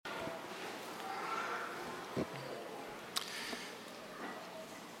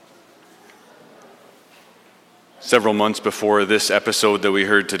Several months before this episode that we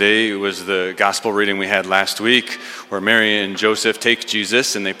heard today, it was the gospel reading we had last week, where Mary and Joseph take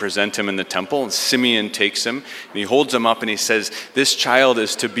Jesus and they present him in the temple, and Simeon takes him and he holds him up and he says, "This child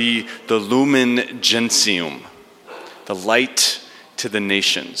is to be the lumen gentium, the light to the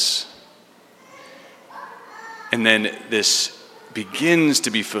nations." And then this begins to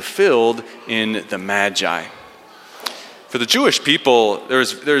be fulfilled in the Magi. For the Jewish people,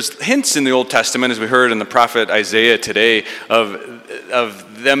 there's hints in the Old Testament, as we heard in the prophet Isaiah today,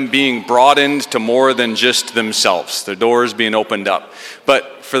 of them being broadened to more than just themselves, their doors being opened up.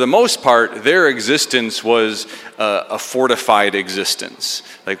 But for the most part, their existence was a fortified existence.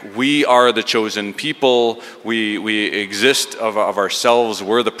 Like, we are the chosen people, we exist of ourselves,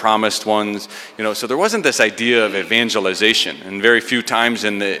 we're the promised ones. So there wasn't this idea of evangelization. And very few times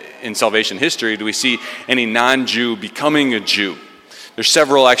in salvation history do we see any non-Jew becoming a Jew. There's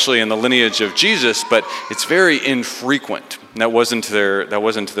several actually in the lineage of Jesus, but it's very infrequent. And that wasn't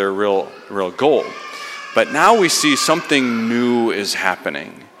their real goal. But now we see something new is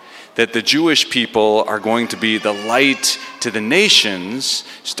happening, that the Jewish people are going to be the light to the nations,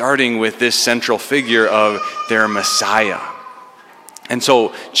 starting with this central figure of their Messiah. And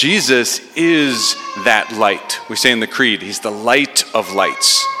so Jesus is that light. We say in the Creed, he's the light of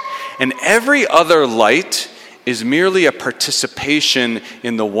lights. And every other light is merely a participation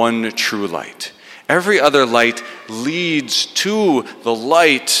in the one true light. Every other light leads to the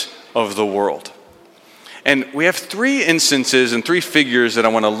light of the world. And we have three instances and three figures that I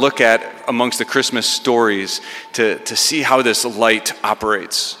want to look at amongst the Christmas stories to see how this light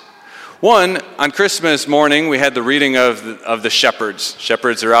operates. One, on Christmas morning, we had the reading of the shepherds.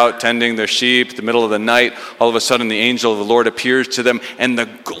 Shepherds are out tending their sheep, the middle of the night. All of a sudden, the angel of the Lord appears to them, and the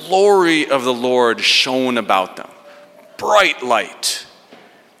glory of the Lord shone about them. Bright light.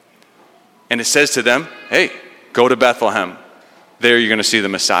 And it says to them, "Hey, go to Bethlehem. There you're going to see the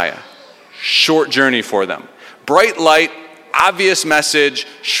Messiah." Short journey for them. Bright light, obvious message,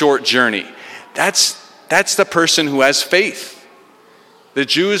 short journey. That's the person who has faith. The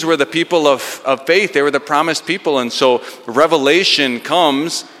Jews were the people of faith. They were the promised people. And so revelation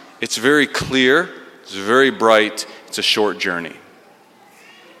comes. It's very clear. It's very bright. It's a short journey.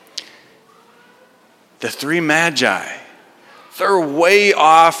 The three Magi, they're way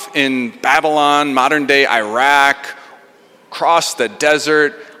off in Babylon, modern day Iraq, across the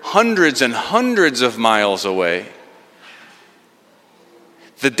desert, hundreds and hundreds of miles away.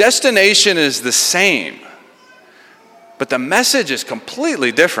 The destination is the same, but the message is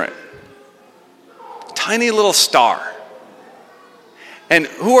completely different. Tiny little star. And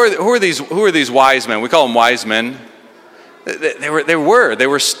who are these wise men? We call them wise men. They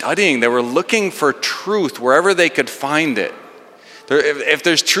were studying. They were looking for truth wherever they could find it. If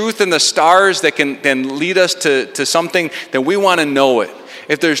there's truth in the stars that can lead us to something, then we want to know it.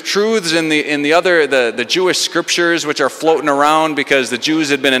 If there's truths in the Jewish scriptures which are floating around because the Jews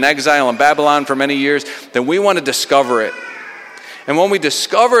had been in exile in Babylon for many years, then we want to discover it. And when we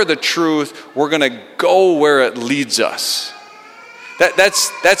discover the truth, we're going to go where it leads us.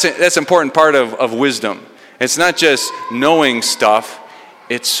 That's an important part of wisdom. It's not just knowing stuff,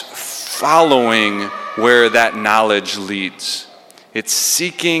 it's following where that knowledge leads. It's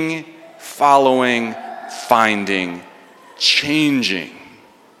seeking, following, finding, changing.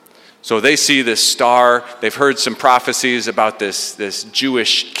 So they see this star. They've heard some prophecies about this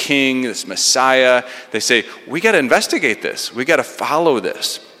Jewish king, this Messiah. They say, we got to investigate this. We got to follow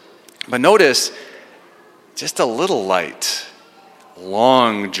this. But notice, just a little light,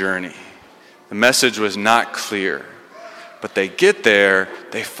 long journey. The message was not clear. But they get there,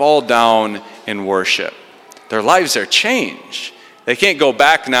 they fall down in worship. Their lives are changed. They can't go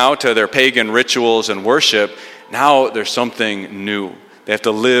back now to their pagan rituals and worship. Now there's something new. They have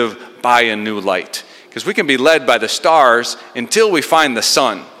to live by a new light. Because we can be led by the stars until we find the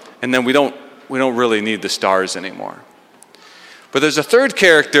sun. And then we don't really need the stars anymore. But there's a third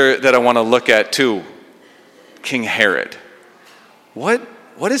character that I want to look at too. King Herod. What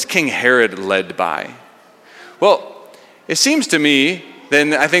is King Herod led by? Well, it seems to me,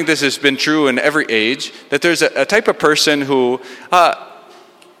 then I think this has been true in every age, that there's a type of person who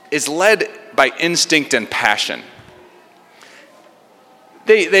is led by instinct and passion.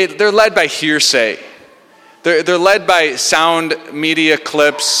 They're led by hearsay. They're led by sound media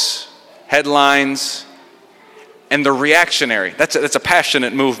clips, headlines, and they're reactionary. That's a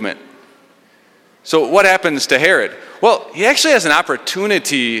passionate movement. So what happens to Herod? Well, he actually has an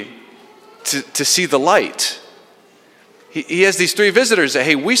opportunity to see the light. He has these three visitors that,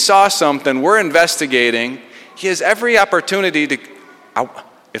 hey, we saw something, we're investigating. He has every opportunity to,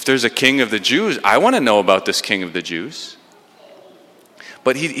 if there's a king of the Jews, I want to know about this king of the Jews.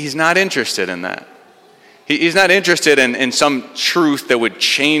 But he's not interested in that. He's not interested in some truth that would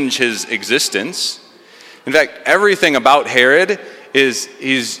change his existence. In fact, everything about Herod is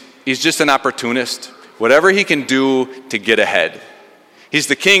he's just an opportunist. Whatever he can do to get ahead. He's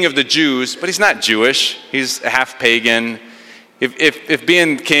the king of the Jews, but he's not Jewish. He's a half pagan. If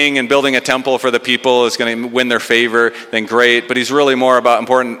being king and building a temple for the people is going to win their favor, then great. But he's really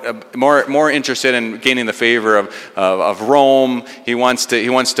more interested in gaining the favor of Rome. He wants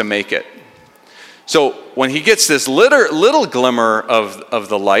to make it. So when he gets this little glimmer of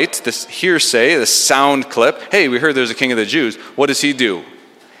the light, this hearsay, this sound clip, hey, we heard there's a king of the Jews. What does he do?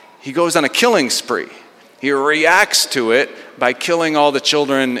 He goes on a killing spree. He reacts to it by killing all the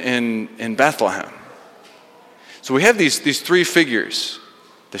children in Bethlehem. So we have these three figures,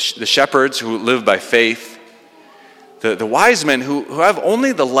 the shepherds who live by faith, the wise men who have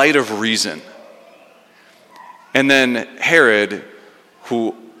only the light of reason, and then Herod,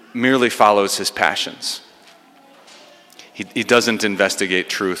 who merely follows his passions. He doesn't investigate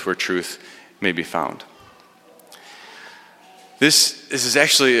truth where truth may be found. This is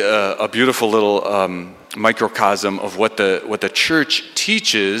actually a beautiful little microcosm of what the church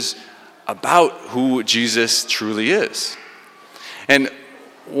teaches about who Jesus truly is. And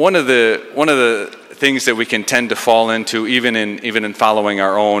one of the things that we can tend to fall into, even in following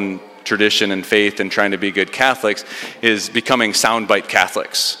our own tradition and faith and trying to be good Catholics, is becoming soundbite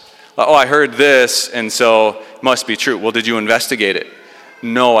Catholics. Oh, I heard this, and so it must be true. Well, did you investigate it?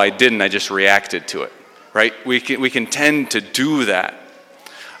 No, I didn't. I just reacted to it. Right? We can tend to do that.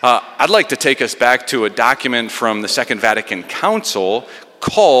 I'd like to take us back to a document from the Second Vatican Council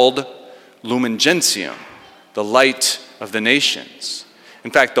called Lumen Gentium, the light of the nations. In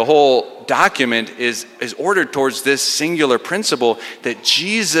fact, the whole document is ordered towards this singular principle that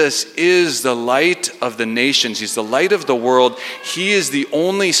Jesus is the light of the nations. He's the light of the world. He is the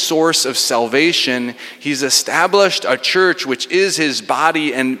only source of salvation. He's established a church which is his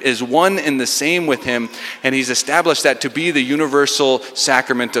body and is one and the same with him. And he's established that to be the universal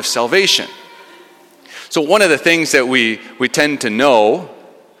sacrament of salvation. So one of the things that we tend to know,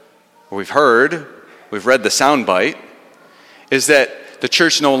 or we've heard, we've read the soundbite, is that the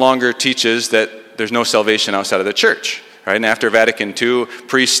church no longer teaches that there's no salvation outside of the church. Right? And after Vatican II,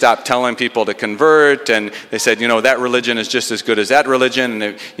 priests stopped telling people to convert, and they said, that religion is just as good as that religion,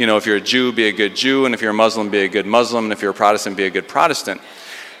 and if you're a Jew, be a good Jew, and if you're a Muslim, be a good Muslim, and if you're a Protestant, be a good Protestant.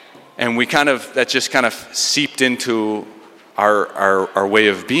 And that just kind of seeped into our way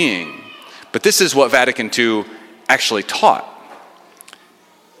of being. But this is what Vatican II actually taught.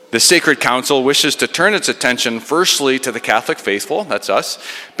 The Sacred Council wishes to turn its attention firstly to the Catholic faithful, that's us.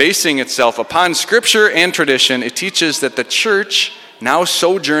 Basing itself upon Scripture and tradition, it teaches that the Church, now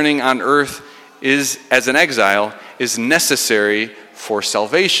sojourning on earth as an exile, is necessary for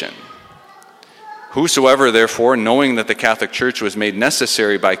salvation. Whosoever, therefore, knowing that the Catholic Church was made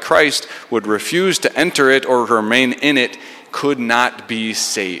necessary by Christ, would refuse to enter it or remain in it, could not be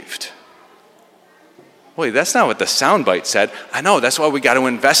saved. Wait, that's not what the soundbite said. I know, that's why we got to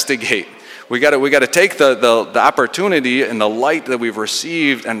investigate. We got to take the opportunity and the light that we've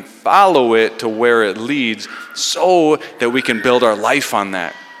received and follow it to where it leads so that we can build our life on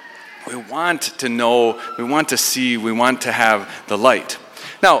that. We want to know, we want to see, we want to have the light.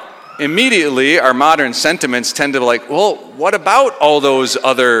 Now, immediately our modern sentiments tend to be like, well, what about all those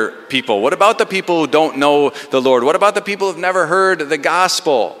other people? What about the people who don't know the Lord? What about the people who've never heard the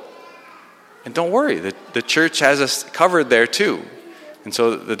gospel? And don't worry, the church has us covered there too. And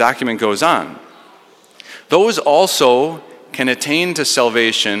so the document goes on. Those also can attain to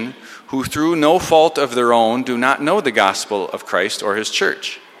salvation who through no fault of their own do not know the gospel of Christ or his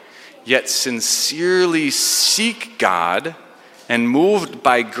church, yet sincerely seek God and moved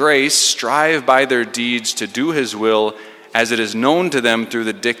by grace strive by their deeds to do his will as it is known to them through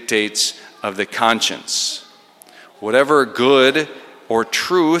the dictates of the conscience. Whatever good or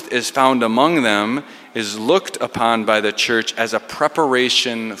truth is found among them is looked upon by the church as a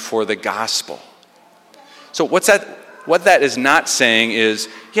preparation for the gospel. So what that is not saying is,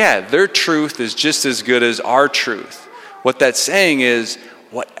 their truth is just as good as our truth. What that's saying is,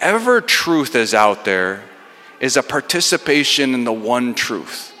 whatever truth is out there is a participation in the one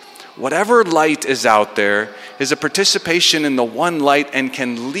truth. Whatever light is out there is a participation in the one light and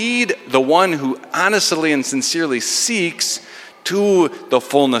can lead the one who honestly and sincerely seeks to the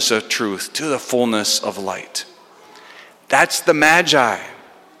fullness of truth, to the fullness of light. That's the Magi.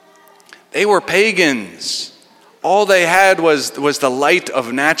 They were pagans, All they had was the light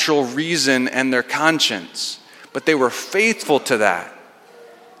of natural reason and their conscience. But they were faithful to that.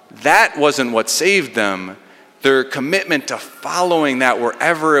 That wasn't what saved them. Their commitment to following that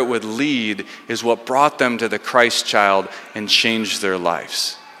wherever it would lead is what brought them to the Christ child and changed their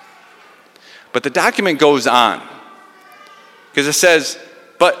lives. But the document goes on, because it says,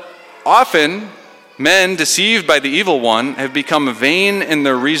 but often men deceived by the evil one have become vain in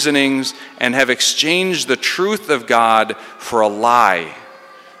their reasonings and have exchanged the truth of God for a lie,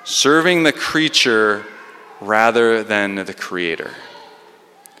 serving the creature rather than the Creator.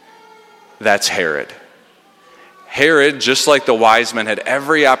 That's Herod. Herod, just like the wise men, had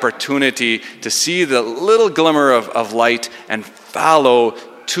every opportunity to see the little glimmer of light and follow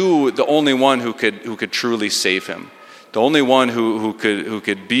to the only one who could truly save him. The only one who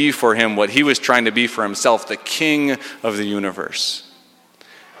could be for him what he was trying to be for himself, the king of the universe.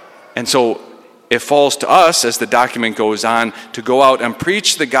 And so it falls to us, as the document goes on, to go out and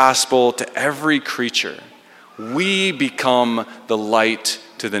preach the gospel to every creature. We become the light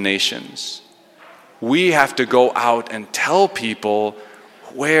to the nations. We have to go out and tell people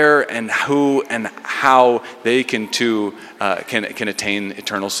where and who and how they can attain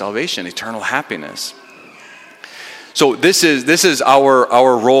eternal salvation, eternal happiness. So this is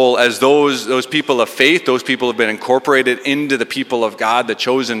our role as those people of faith, those people who have been incorporated into the people of God, the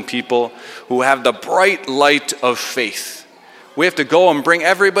chosen people who have the bright light of faith. We have to go and bring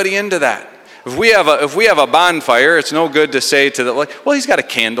everybody into that. If we have a bonfire, it's no good to say to well, he's got a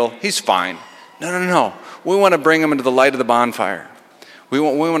candle, he's fine. No. We want to bring them into the light of the bonfire. We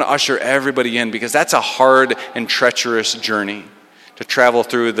want to usher everybody in, because that's a hard and treacherous journey to travel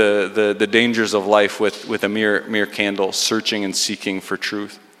through the dangers of life with a mere candle, searching and seeking for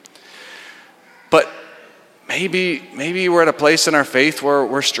truth. But maybe we're at a place in our faith where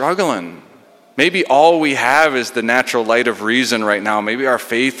we're struggling. Maybe all we have is the natural light of reason right now. Maybe our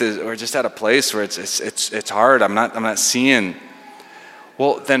faith we're just at a place where it's hard. I'm not seeing.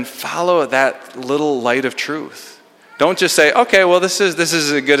 Well, then follow that little light of truth. Don't just say, okay, well, this is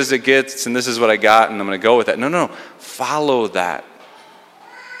as good as it gets, and this is what I got, and I'm going to go with that. No. Follow that.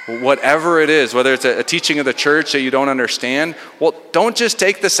 Whatever it is, whether it's a teaching of the church that you don't understand, well, don't just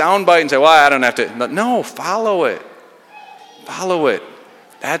take the soundbite and say, well, I don't have to. No, follow it. Follow it.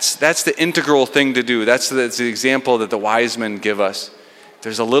 That's the integral thing to do. That's the example that the wise men give us. If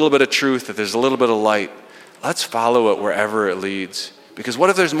there's a little bit of truth, if there's a little bit of light, let's follow it wherever it leads. Because what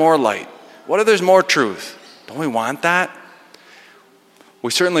if there's more light? What if there's more truth? Don't we want that?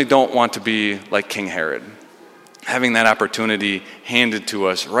 We certainly don't want to be like King Herod, having that opportunity handed to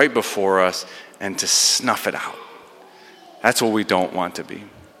us right before us and to snuff it out. That's what we don't want to be.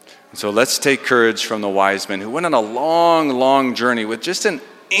 And so let's take courage from the wise men who went on a long, long journey with just an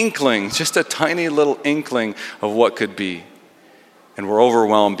inkling, just a tiny little inkling of what could be. And were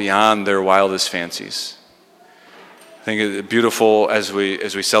overwhelmed beyond their wildest fancies. I think it's beautiful as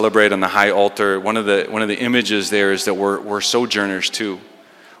we celebrate on the high altar. One of the images there is that we're sojourners too.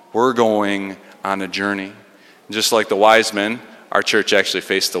 We're going on a journey. Just like the wise men, our church actually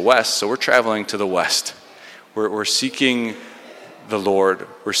faced the west, so we're traveling to the west. We're seeking the Lord.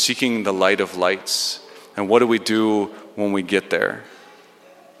 We're seeking the light of lights. And what do we do when we get there?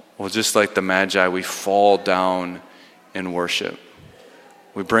 Well, just like the Magi, we fall down in worship.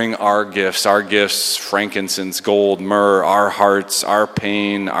 We bring our gifts, frankincense, gold, myrrh, our hearts, our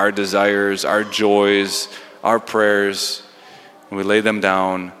pain, our desires, our joys, our prayers, and we lay them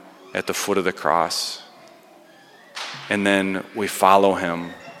down at the foot of the cross. And then we follow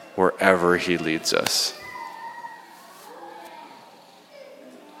him wherever he leads us.